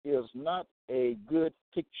 That is not a good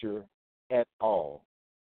picture at all.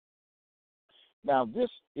 Now, this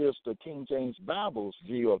is the King James Bible's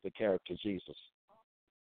view of the character of Jesus.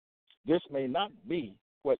 This may not be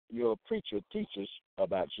what your preacher teaches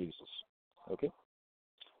about Jesus. Okay?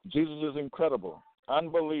 Jesus is incredible,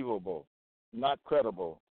 unbelievable, not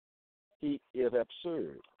credible. He is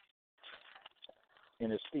absurd in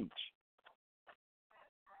his speech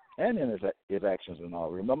and in his actions and all.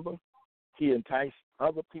 Remember, he enticed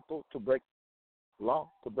other people to break the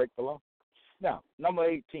law. Now, number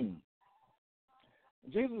 18.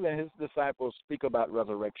 Jesus and his disciples speak about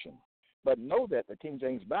resurrection, but know that the King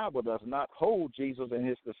James Bible does not hold Jesus and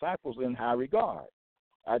his disciples in high regard.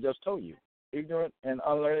 I just told you, ignorant and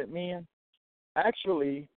unlearned men,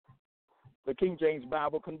 actually, the King James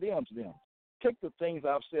Bible condemns them. Take the things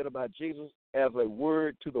I've said about Jesus as a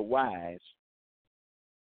word to the wise.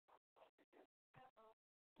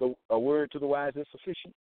 A word to the wise is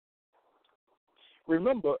sufficient.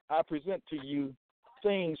 Remember, I present to you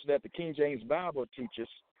things that the King James Bible teaches.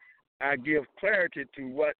 I give clarity to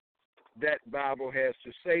what that Bible has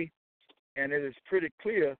to say, and it is pretty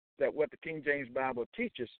clear that what the King James Bible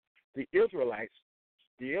teaches, the Israelite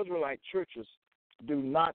churches do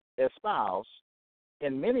not espouse,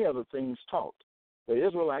 and many other things taught. The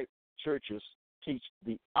Israelite churches teach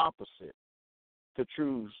the opposite to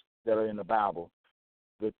truths that are in the Bible.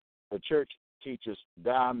 The church teaches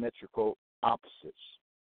diametrical opposites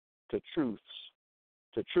to truths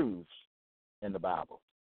in the Bible.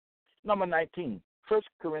 Number 19, 1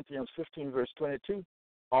 Corinthians 15, verse 22,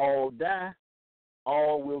 all die,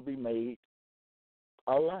 all will be made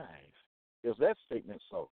alive. Is that statement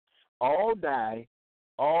so? All die,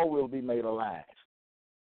 all will be made alive.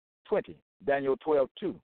 20, Daniel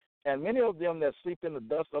 12:2, and many of them that sleep in the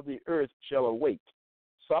dust of the earth shall awake,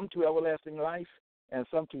 some to everlasting life, and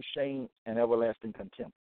some to shame and everlasting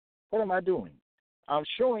contempt. What am I doing? I'm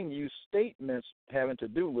showing you statements having to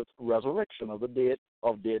do with resurrection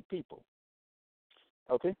of dead people.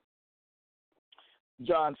 Okay?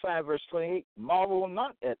 John 5, verse 28, marvel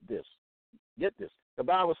not at this. Get this. The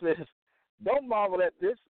Bible says, don't marvel at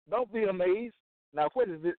this. Don't be amazed. Now, what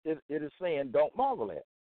is it is saying don't marvel at?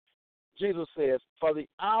 Jesus says, for the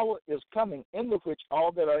hour is coming in the which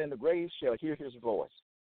all that are in the grave shall hear his voice.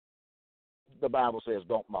 The Bible says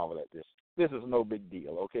don't marvel at this. This is no big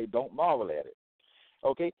deal, okay? Don't marvel at it.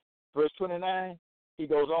 Okay? Verse 29, he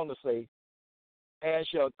goes on to say, and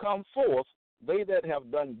shall come forth they that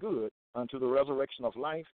have done good unto the resurrection of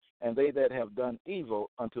life, and they that have done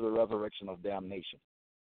evil unto the resurrection of damnation.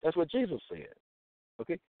 That's what Jesus said.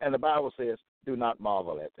 Okay? And the Bible says, do not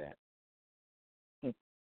marvel at that.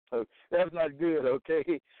 So that's not good,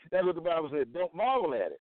 okay? That's what the Bible said. Don't marvel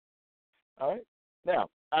at it. All right? Now,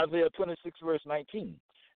 Isaiah 26, verse 19.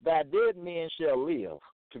 Thy dead men shall live,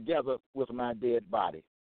 together with my dead body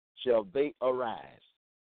shall they arise.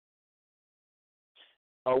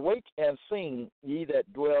 Awake and sing, ye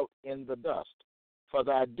that dwell in the dust, for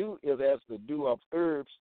thy dew is as the dew of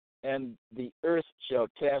herbs, and the earth shall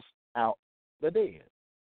cast out the dead.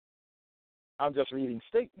 I'm just reading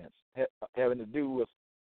statements having to do with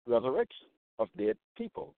resurrection of dead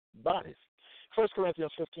people, bodies. 1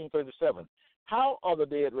 Corinthians 15:37. How are the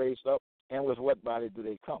dead raised up, and with what body do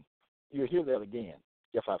they come? You'll hear that again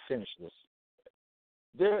if I finish this.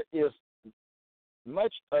 There is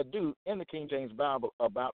much ado in the King James Bible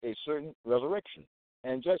about a certain resurrection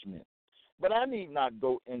and judgment. But I need not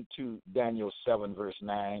go into Daniel 7, verse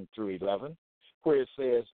 9 through 11, where it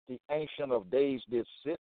says, the Ancient of Days did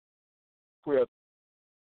sit, where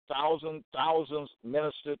thousands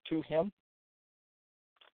ministered to him,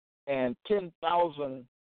 and 10,000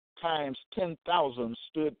 times 10,000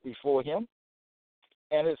 stood before him.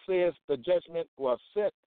 And it says the judgment was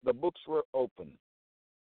set, the books were opened.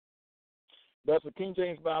 Does the King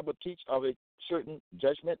James Bible teach of a certain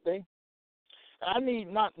judgment day? I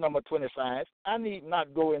need not, number 25, I need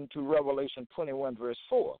not go into Revelation 21, verse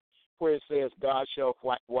 4, where it says, God shall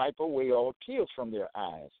wipe away all tears from their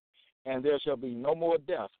eyes, and there shall be no more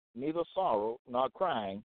death, neither sorrow nor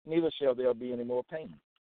crying, neither shall there be any more pain.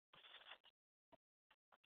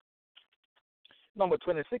 Number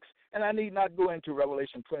 26, and I need not go into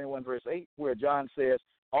Revelation 21, verse 8, where John says,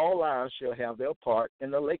 all liars shall have their part in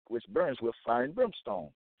the lake which burns with fire and brimstone,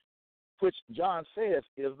 which John says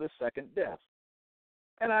is the second death.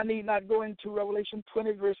 And I need not go into Revelation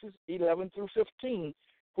 20, verses 11 through 15,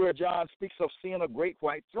 where John speaks of seeing a great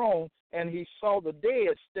white throne, and he saw the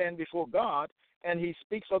dead stand before God, and he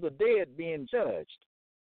speaks of the dead being judged.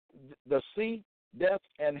 The sea, death,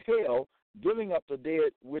 and hell giving up the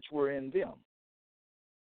dead which were in them.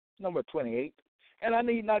 Number 28, and I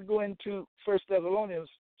need not go into 1 Thessalonians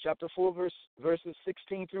chapter 4, verses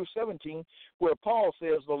 16 through 17, where Paul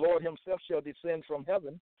says, the Lord himself shall descend from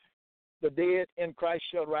heaven, the dead in Christ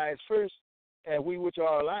shall rise first, and we which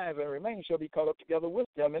are alive and remain shall be caught up together with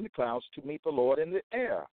them in the clouds to meet the Lord in the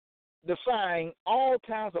air, defying all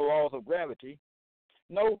kinds of laws of gravity.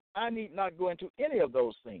 No, I need not go into any of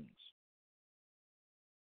those things.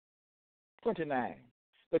 29.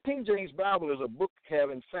 The King James Bible is a book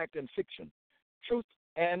having fact and fiction, truth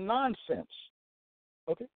and nonsense.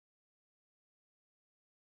 Okay?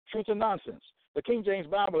 Truth and nonsense. The King James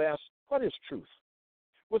Bible asks, what is truth?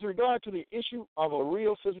 With regard to the issue of a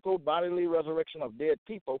real physical bodily resurrection of dead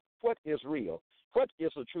people, what is real? What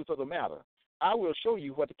is the truth of the matter? I will show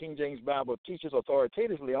you what the King James Bible teaches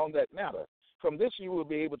authoritatively on that matter. From this you will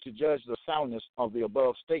be able to judge the soundness of the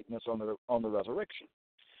above statements on the resurrection.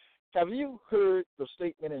 Have you heard the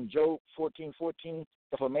statement in Job 14:14,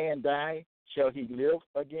 if a man die, shall he live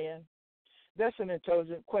again? That's an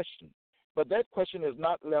intelligent question, but that question is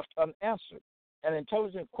not left unanswered. An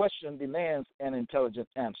intelligent question demands an intelligent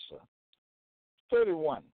answer.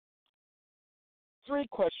 31. 3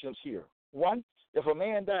 questions here. 1, if a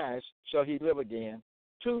man dies, shall he live again?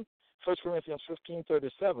 2, 1 Corinthians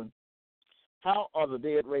 15:37, how are the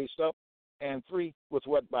dead raised up? And 3, with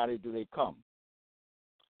what body do they come?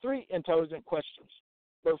 3 intelligent questions.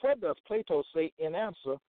 But what does Plato say in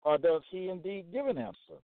answer, or does he indeed give an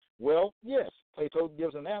answer? Well, yes, Plato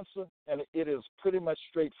gives an answer, and it is pretty much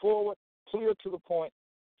straightforward, clear to the point.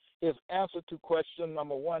 His answer to question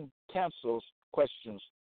number 1 cancels questions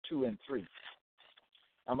 2 and 3.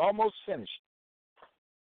 I'm almost finished.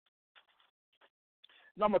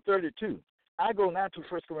 Number 32. I go now to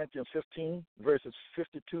 1 Corinthians 15, verses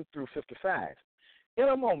 52 through 55. In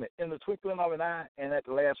a moment, in the twinkling of an eye, and at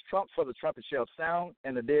the last trump, for the trumpet shall sound,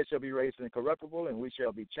 and the dead shall be raised incorruptible, and we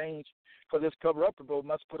shall be changed. For this corruptible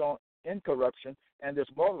must put on incorruption, and this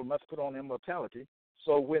mortal must put on immortality.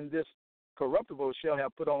 So when this corruptible shall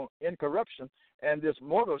have put on incorruption, and this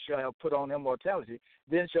mortal shall have put on immortality,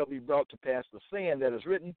 then shall be brought to pass the saying that is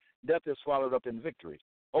written, death is swallowed up in victory.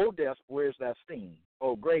 O death, where is thy sting?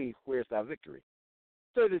 O grave, where is thy victory?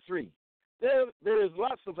 33. There is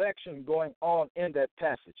lots of action going on in that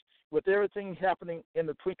passage, with everything happening in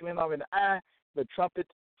the twinkling of an eye, the trumpet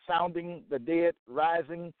sounding, the dead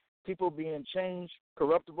rising, people being changed,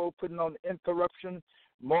 corruptible putting on incorruption,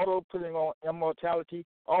 mortal putting on immortality,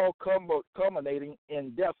 all culminating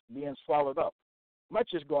in death being swallowed up. Much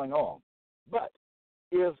is going on. But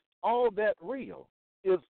is all that real?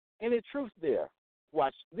 Is any truth there?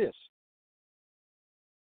 Watch this.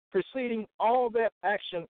 Preceding all that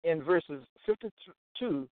action in verses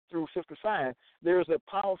 52 through 55, there is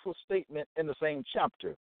a powerful statement in the same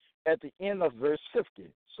chapter at the end of verse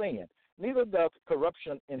 50, saying, neither doth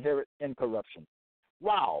corruption inherit incorruption.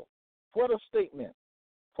 Wow, what a statement.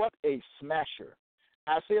 What a smasher.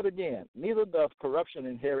 I say it again, neither doth corruption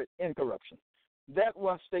inherit incorruption. That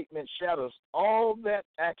one statement shadows all that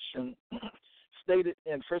action stated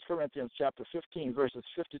in 1 Corinthians chapter 15, verses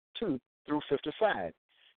 52 through 55.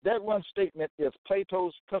 That one statement is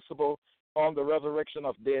Plato's principle on the resurrection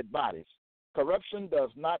of dead bodies. Corruption does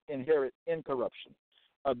not inherit incorruption.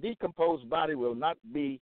 A decomposed body will not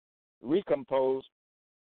be recomposed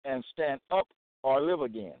and stand up or live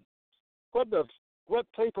again. What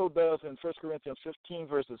Plato does in 1 Corinthians 15,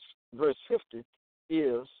 verse 50,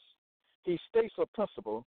 is he states a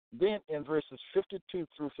principle. Then in verses 52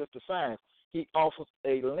 through 55, he offers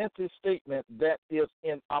a lengthy statement that is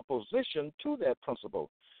in opposition to that principle.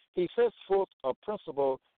 He sets forth a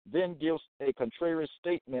principle, then gives a contrary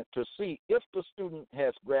statement to see if the student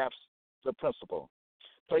has grasped the principle.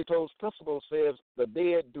 Plato's principle says the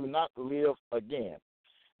dead do not live again.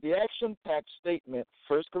 The action-packed statement,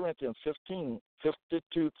 1 Corinthians 15,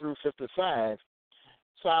 52 through 55,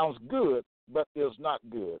 sounds good, but is not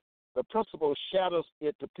good. The principle shatters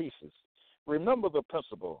it to pieces. Remember the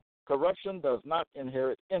principle. Corruption does not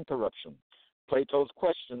inherit incorruption. Plato's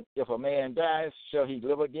question, if a man dies, shall he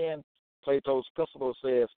live again? Plato's principle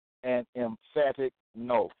says an emphatic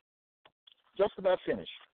no. Just about finished.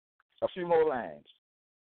 A few more lines.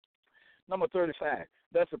 Number 35.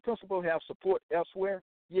 Does the principle have support elsewhere?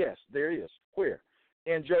 Yes, there is. Where?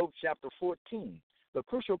 In Job chapter 14. The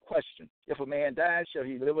crucial question, if a man dies, shall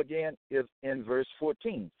he live again, is in verse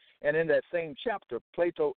 14. And in that same chapter,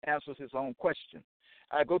 Plato answers his own question.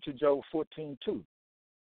 I go to Job 14:2.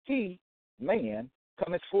 He, man,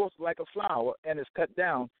 cometh forth like a flower and is cut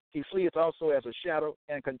down. He fleeth also as a shadow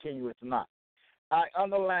and continueth not. I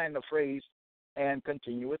underline the phrase, and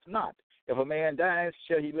continueth not. If a man dies,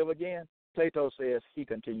 shall he live again? Plato says he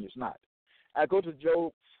continues not. I go to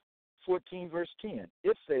Job 14, verse 10.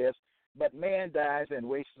 It says, but man dies and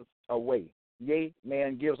wasteth away. Yea,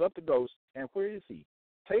 man gives up the ghost, and where is he?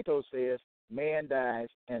 Plato says, man dies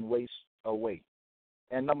and wastes away.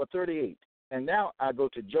 And number 38. And now I go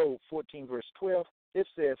to Job 14, verse 12. It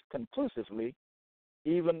says conclusively,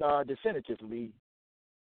 even definitively,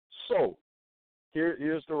 so.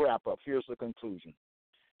 Here's the wrap-up. Here's the conclusion.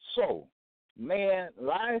 So, man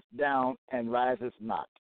lies down and rises not.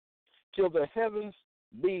 Till the heavens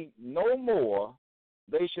be no more,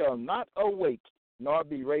 they shall not awake nor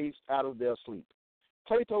be raised out of their sleep.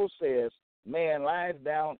 Plato says man lies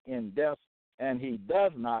down in death, and he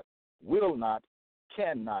does not, will not,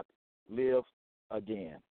 cannot live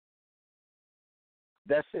again.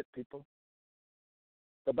 That's it, people.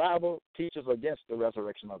 The Bible teaches against the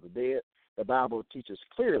resurrection of the dead. The Bible teaches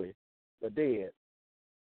clearly the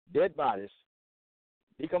dead bodies,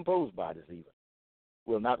 decomposed bodies even,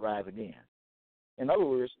 will not rise again. In other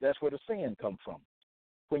words, that's where the sin comes from.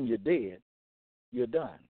 When you're dead, you're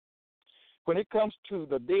done. When it comes to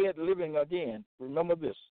the dead living again, remember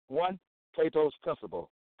this. 1, Plato's principle.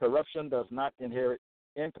 Corruption does not inherit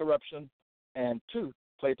incorruption. And 2,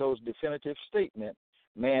 Plato's definitive statement.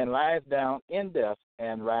 Man lies down in death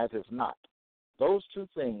and rises not. Those 2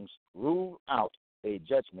 things rule out a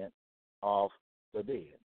judgment of the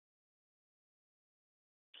dead.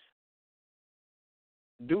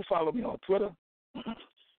 Do follow me on Twitter.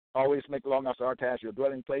 Always make Long After Archives your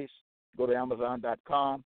dwelling place. Go to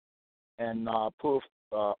Amazon.com and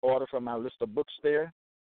order from my list of books there.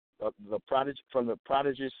 The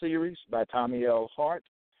Prodigy series by Tommy L. Hart.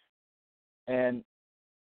 And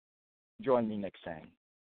join me next time.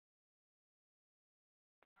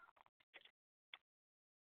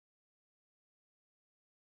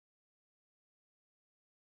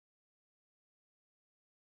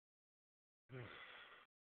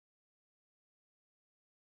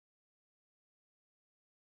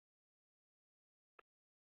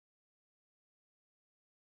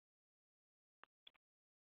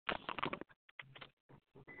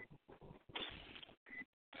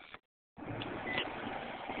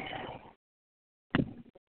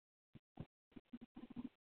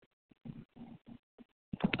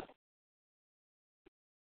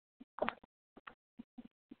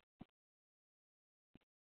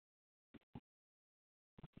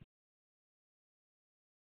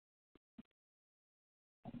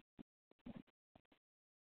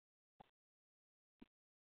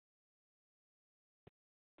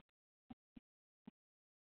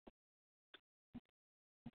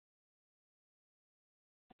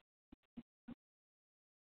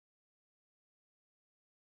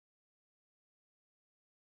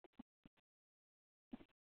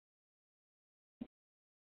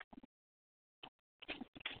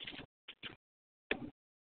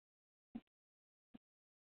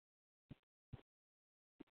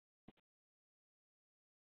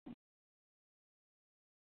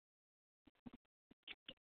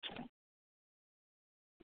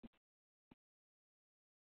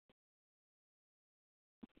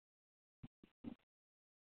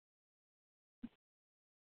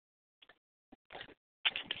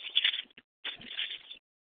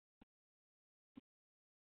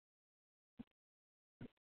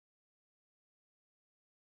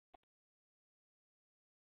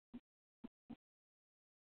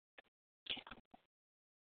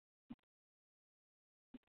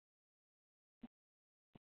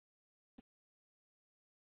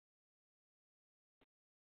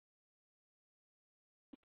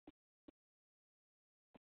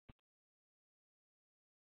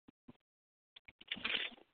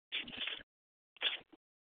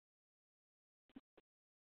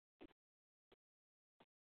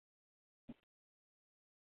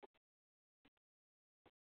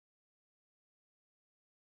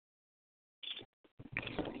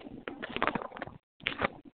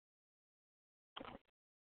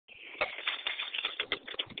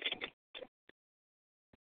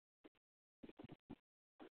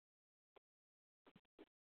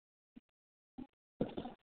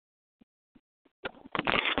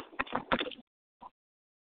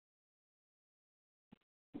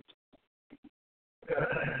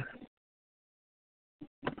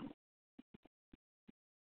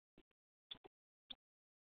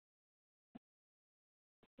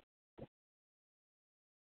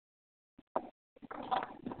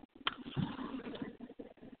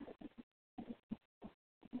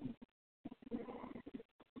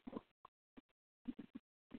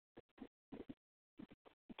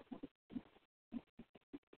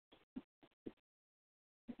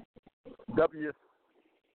 W